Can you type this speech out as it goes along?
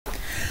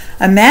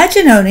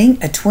Imagine owning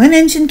a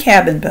twin-engine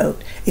cabin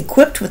boat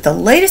equipped with the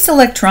latest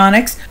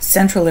electronics,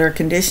 central air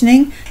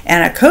conditioning,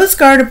 and a Coast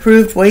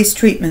Guard-approved waste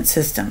treatment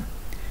system.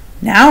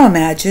 Now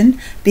imagine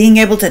being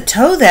able to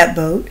tow that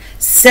boat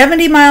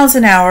 70 miles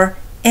an hour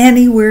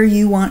anywhere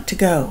you want to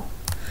go.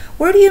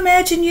 Where do you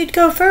imagine you'd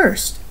go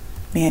first?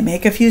 May I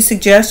make a few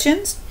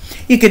suggestions?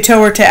 You could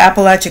tow her to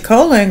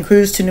Apalachicola and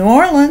cruise to New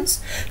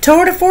Orleans, tow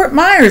her to Fort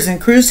Myers and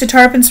cruise to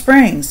Tarpon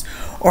Springs,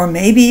 or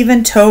maybe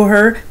even tow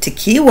her to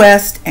Key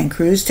West and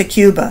cruise to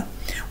Cuba.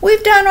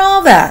 We've done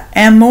all that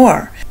and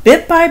more.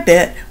 Bit by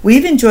bit,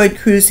 we've enjoyed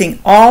cruising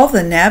all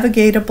the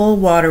navigable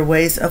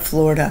waterways of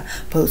Florida,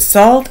 both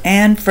salt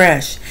and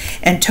fresh.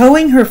 And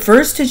towing her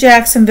first to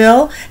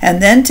Jacksonville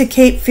and then to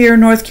Cape Fear,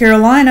 North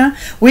Carolina,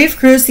 we've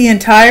cruised the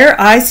entire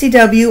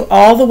ICW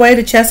all the way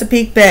to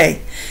Chesapeake Bay.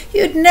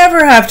 You'd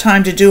never have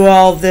time to do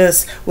all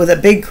this with a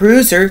big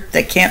cruiser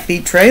that can't be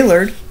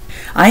trailered.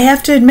 I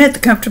have to admit the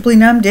Comfortably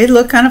Numb did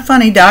look kind of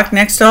funny docked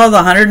next to all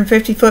the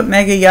 150-foot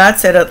mega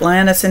yachts at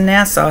Atlantis and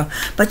Nassau,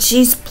 but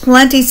she's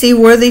plenty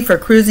seaworthy for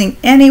cruising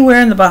anywhere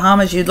in the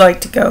Bahamas you'd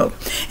like to go.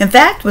 In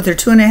fact, with her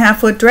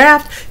 2.5-foot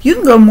draft, you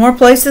can go more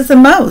places than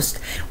most.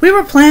 We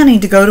were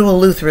planning to go to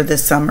Eleuthera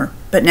this summer,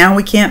 but now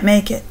we can't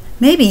make it.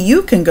 Maybe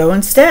you can go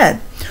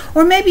instead.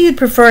 Or maybe you'd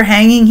prefer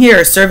hanging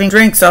here serving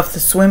drinks off the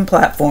swim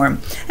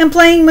platform and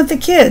playing with the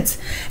kids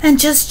and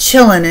just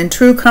chilling in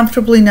true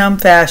Comfortably Numb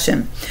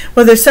fashion.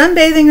 Whether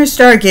sunbathing or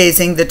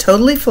stargazing, the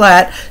totally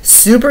flat,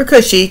 super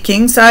cushy,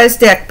 king-size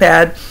deck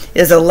pad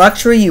is a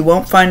luxury you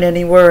won't find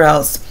anywhere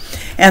else.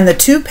 And the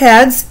two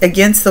pads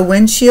against the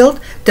windshield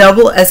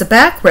double as a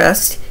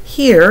backrest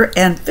here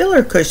and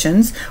filler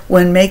cushions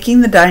when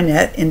making the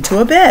dinette into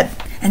a bed.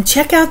 And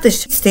check out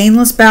this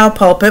stainless bow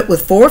pulpit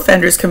with 4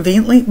 fenders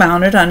conveniently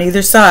mounted on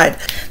either side.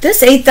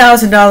 This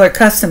 $8,000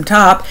 custom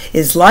top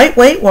is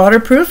lightweight,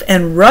 waterproof,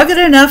 and rugged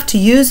enough to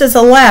use as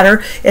a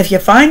ladder if you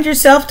find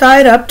yourself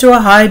tied up to a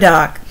high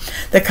dock.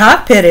 The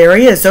cockpit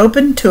area is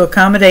open to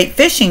accommodate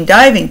fishing,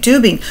 diving,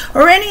 tubing,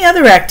 or any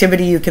other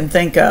activity you can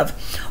think of.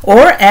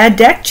 Or add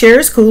deck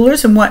chairs,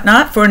 coolers, and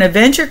whatnot for an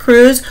adventure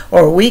cruise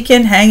or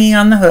weekend hanging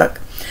on the hook.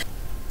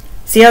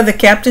 See how the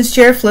captain's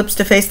chair flips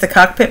to face the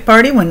cockpit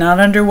party when not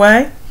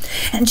underway?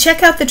 And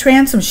check out the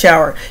transom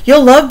shower.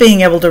 You'll love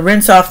being able to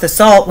rinse off the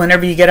salt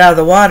whenever you get out of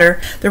the water.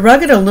 The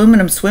rugged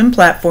aluminum swim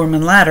platform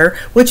and ladder,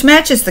 which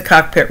matches the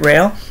cockpit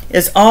rail,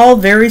 is all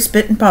very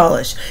spit and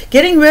polish.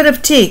 Getting rid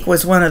of teak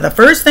was one of the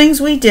first things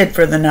we did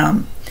for the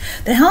Numb.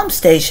 The helm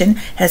station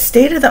has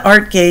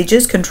state-of-the-art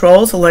gauges,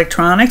 controls,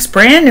 electronics,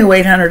 brand new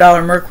 $800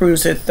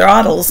 Mercruiser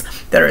throttles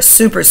that are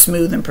super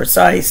smooth and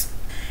precise.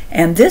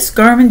 And this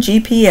Garmin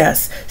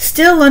GPS,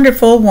 still under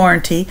full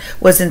warranty,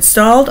 was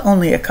installed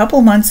only a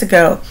couple months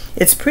ago.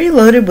 It's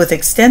preloaded with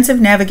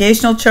extensive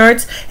navigational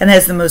charts and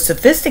has the most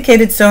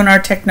sophisticated sonar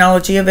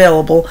technology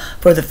available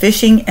for the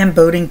fishing and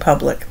boating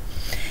public.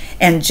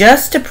 And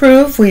just to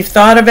prove we've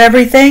thought of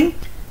everything,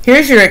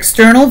 here's your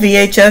external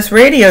VHS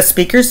radio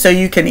speakers so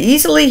you can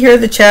easily hear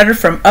the chatter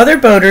from other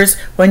boaters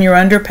when you're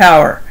under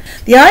power.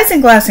 The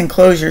isinglass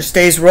enclosure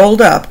stays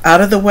rolled up out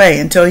of the way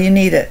until you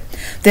need it.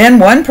 Then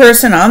one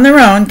person on their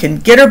own can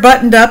get her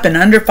buttoned up in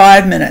under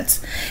 5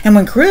 minutes. And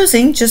when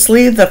cruising, just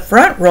leave the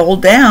front roll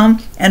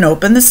down and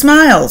open the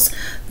smiles.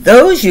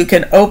 Those you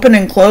can open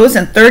and close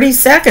in 30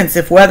 seconds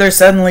if weather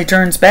suddenly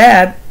turns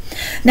bad.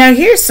 Now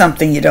here's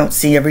something you don't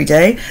see every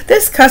day.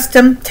 This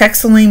custom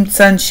Texaline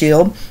sun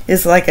shield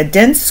is like a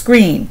dense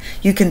screen.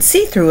 You can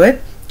see through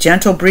it,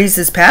 gentle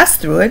breezes pass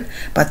through it,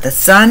 but the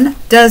sun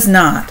does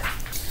not.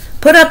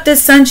 Put up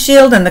this sun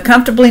shield and the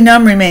Comfortably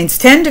Numb remains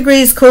 10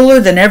 degrees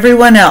cooler than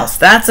everyone else.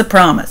 That's a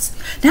promise.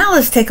 Now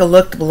let's take a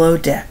look below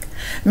deck.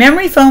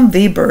 Memory foam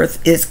V-berth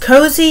is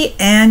cozy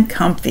and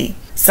comfy.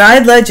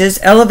 Side ledges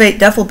elevate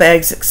duffel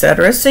bags,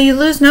 etc., so you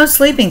lose no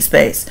sleeping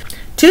space.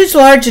 2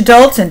 large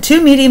adults and 2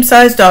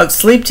 medium-sized dogs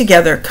sleep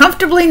together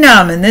comfortably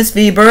numb in this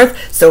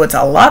V-berth, so it's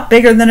a lot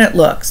bigger than it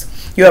looks.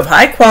 You have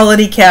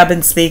high-quality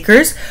cabin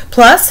speakers,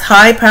 plus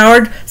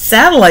high-powered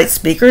satellite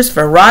speakers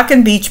for rock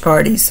and beach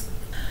parties.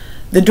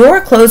 The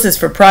door closes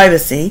for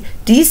privacy.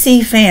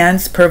 DC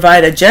fans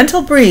provide a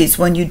gentle breeze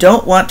when you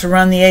don't want to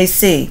run the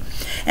AC.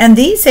 And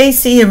these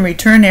AC and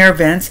return air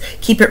vents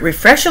keep it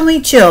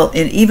refreshingly chill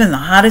in even the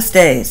hottest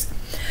days.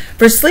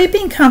 For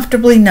sleeping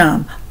comfortably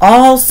numb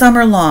all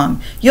summer long,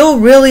 you'll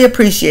really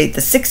appreciate the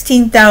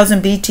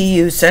 16,000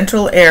 BTU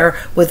central air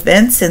with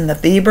vents in the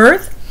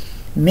V-berth,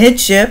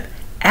 midship,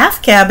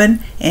 aft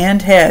cabin,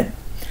 and head.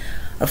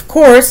 Of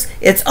course,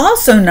 it's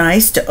also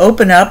nice to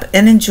open up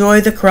and enjoy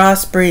the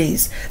cross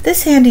breeze.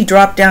 This handy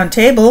drop-down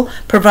table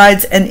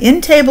provides an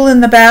end table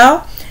in the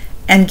bow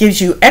and gives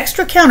you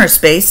extra counter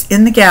space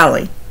in the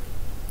galley.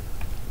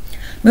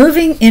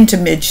 Moving into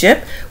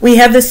midship, we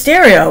have the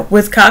stereo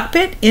with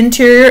cockpit,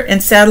 interior,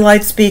 and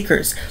satellite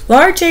speakers.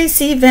 Large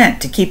AC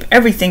vent to keep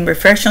everything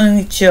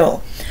refreshingly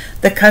chill.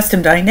 The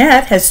custom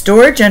dinette has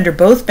storage under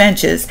both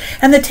benches,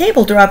 and the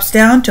table drops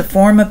down to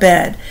form a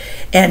bed.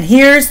 And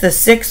here's the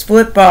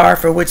 6-foot bar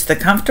for which the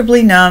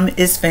Comfortably Numb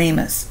is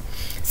famous.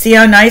 See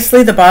how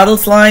nicely the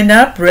bottles lined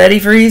up, ready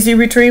for easy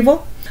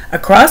retrieval?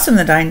 Across from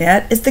the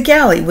dinette is the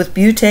galley with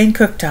butane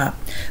cooktop,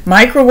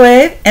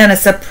 microwave, and a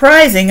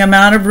surprising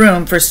amount of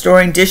room for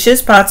storing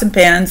dishes, pots and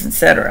pans,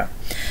 etc.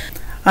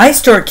 I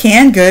store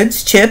canned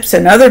goods, chips,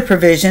 and other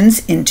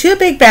provisions in 2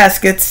 big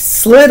baskets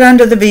slid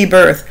under the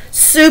V-berth.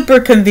 Super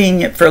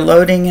convenient for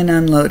loading and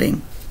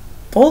unloading.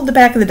 Fold the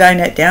back of the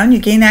dinette down, you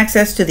gain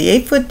access to the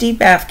 8-foot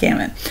deep aft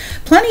cabin.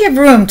 Plenty of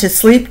room to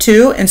sleep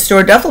to and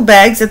store duffel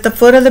bags at the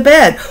foot of the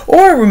bed,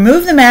 or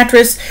remove the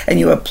mattress and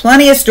you have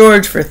plenty of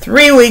storage for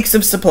 3 weeks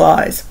of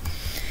supplies.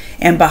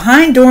 And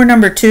behind door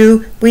number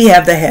 2, we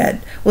have the head,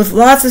 with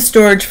lots of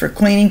storage for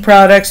cleaning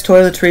products,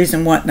 toiletries,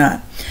 and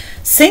whatnot.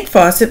 Sink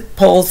faucet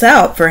pulls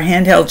out for a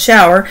handheld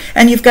shower,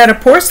 and you've got a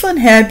porcelain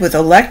head with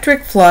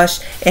electric flush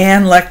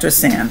and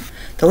Lectrosand.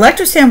 The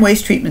Lectrosand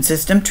waste treatment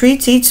system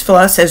treats each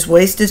flush as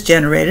waste is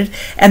generated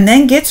and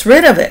then gets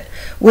rid of it,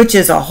 which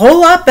is a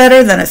whole lot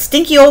better than a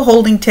stinky old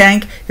holding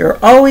tank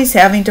you're always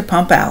having to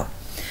pump out.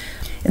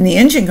 In the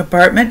engine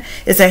compartment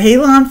is a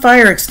Halon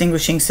fire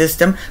extinguishing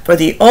system for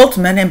the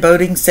ultimate in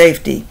boating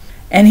safety.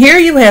 And here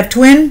you have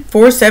twin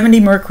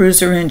 470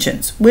 Mercruiser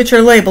engines, which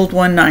are labeled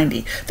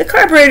 190. The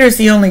carburetor is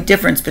the only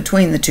difference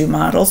between the 2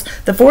 models.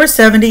 The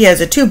 470 has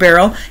a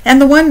 2-barrel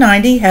and the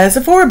 190 has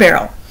a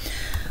 4-barrel.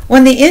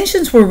 When the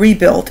engines were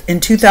rebuilt in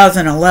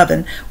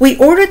 2011, we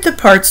ordered the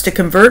parts to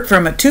convert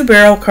from a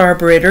 2-barrel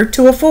carburetor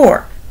to a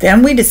 4.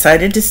 Then we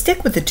decided to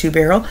stick with the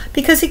 2-barrel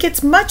because it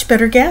gets much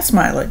better gas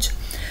mileage.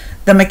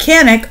 The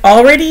mechanic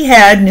already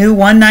had new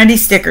 190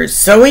 stickers,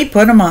 so we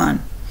put them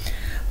on.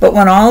 But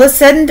when all is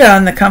said and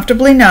done, the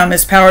Comfortably Numb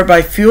is powered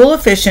by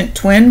fuel-efficient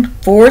twin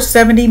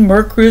 470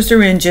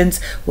 Mercruiser engines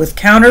with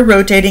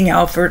counter-rotating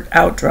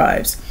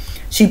outdrives.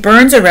 She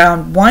burns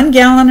around 1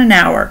 gallon an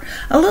hour,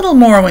 a little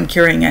more when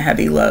carrying a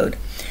heavy load,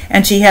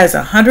 and she has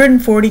a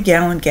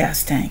 140-gallon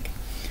gas tank.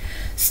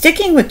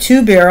 Sticking with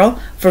 2-barrel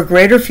for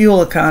greater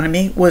fuel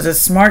economy was a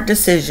smart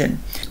decision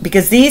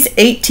because these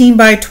 18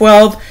 by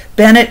 12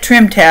 Bennett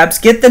trim tabs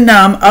get the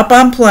Numb up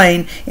on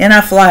plane in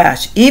a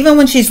flash, even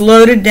when she's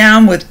loaded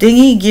down with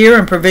dinghy gear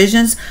and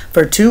provisions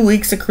for 2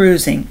 weeks of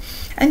cruising.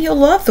 And you'll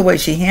love the way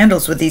she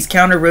handles with these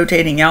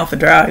counter-rotating alpha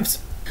drives.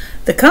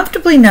 The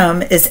Comfortably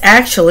Numb is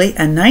actually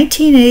a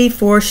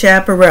 1984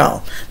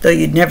 Chaparral, though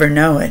you'd never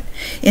know it.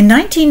 In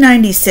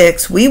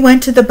 1996, we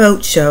went to the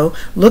boat show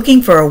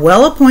looking for a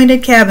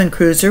well-appointed cabin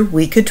cruiser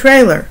we could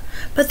trailer.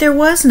 But there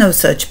was no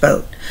such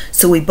boat,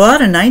 so we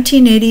bought a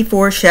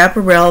 1984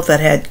 Chaparral that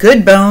had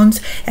good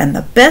bones and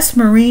the best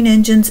marine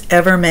engines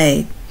ever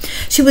made.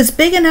 She was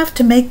big enough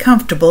to make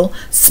comfortable,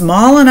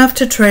 small enough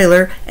to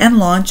trailer, and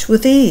launch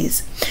with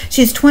ease.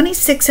 She's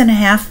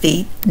 26.5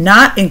 feet,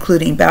 not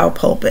including bow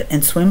pulpit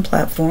and swim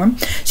platform.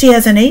 She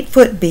has an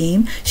 8-foot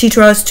beam. She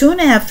draws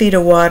 2.5 feet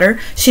of water.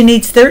 She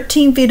needs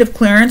 13 feet of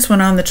clearance when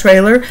on the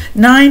trailer,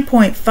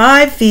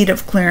 9.5 feet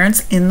of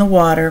clearance in the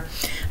water.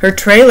 Her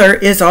trailer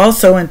is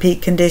also in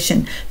peak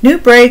condition. New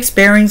brakes,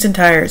 bearings, and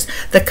tires.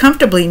 The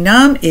Comfortably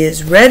Numb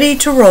is ready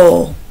to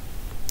roll.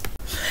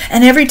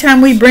 And every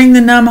time we bring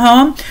the Numb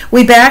home,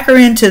 we back her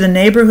into the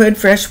neighborhood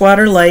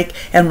freshwater lake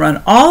and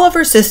run all of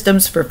her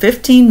systems for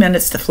 15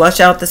 minutes to flush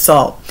out the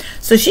salt.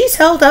 So she's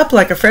held up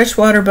like a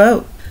freshwater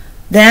boat.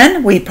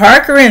 Then we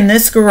park her in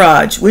this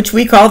garage, which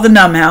we call the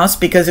Numb House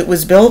because it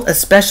was built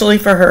especially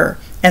for her.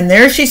 And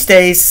there she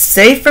stays,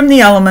 safe from the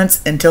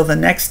elements until the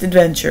next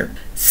adventure.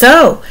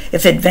 So,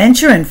 if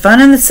adventure and fun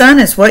in the sun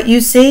is what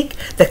you seek,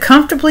 the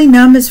Comfortably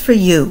Numb is for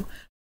you.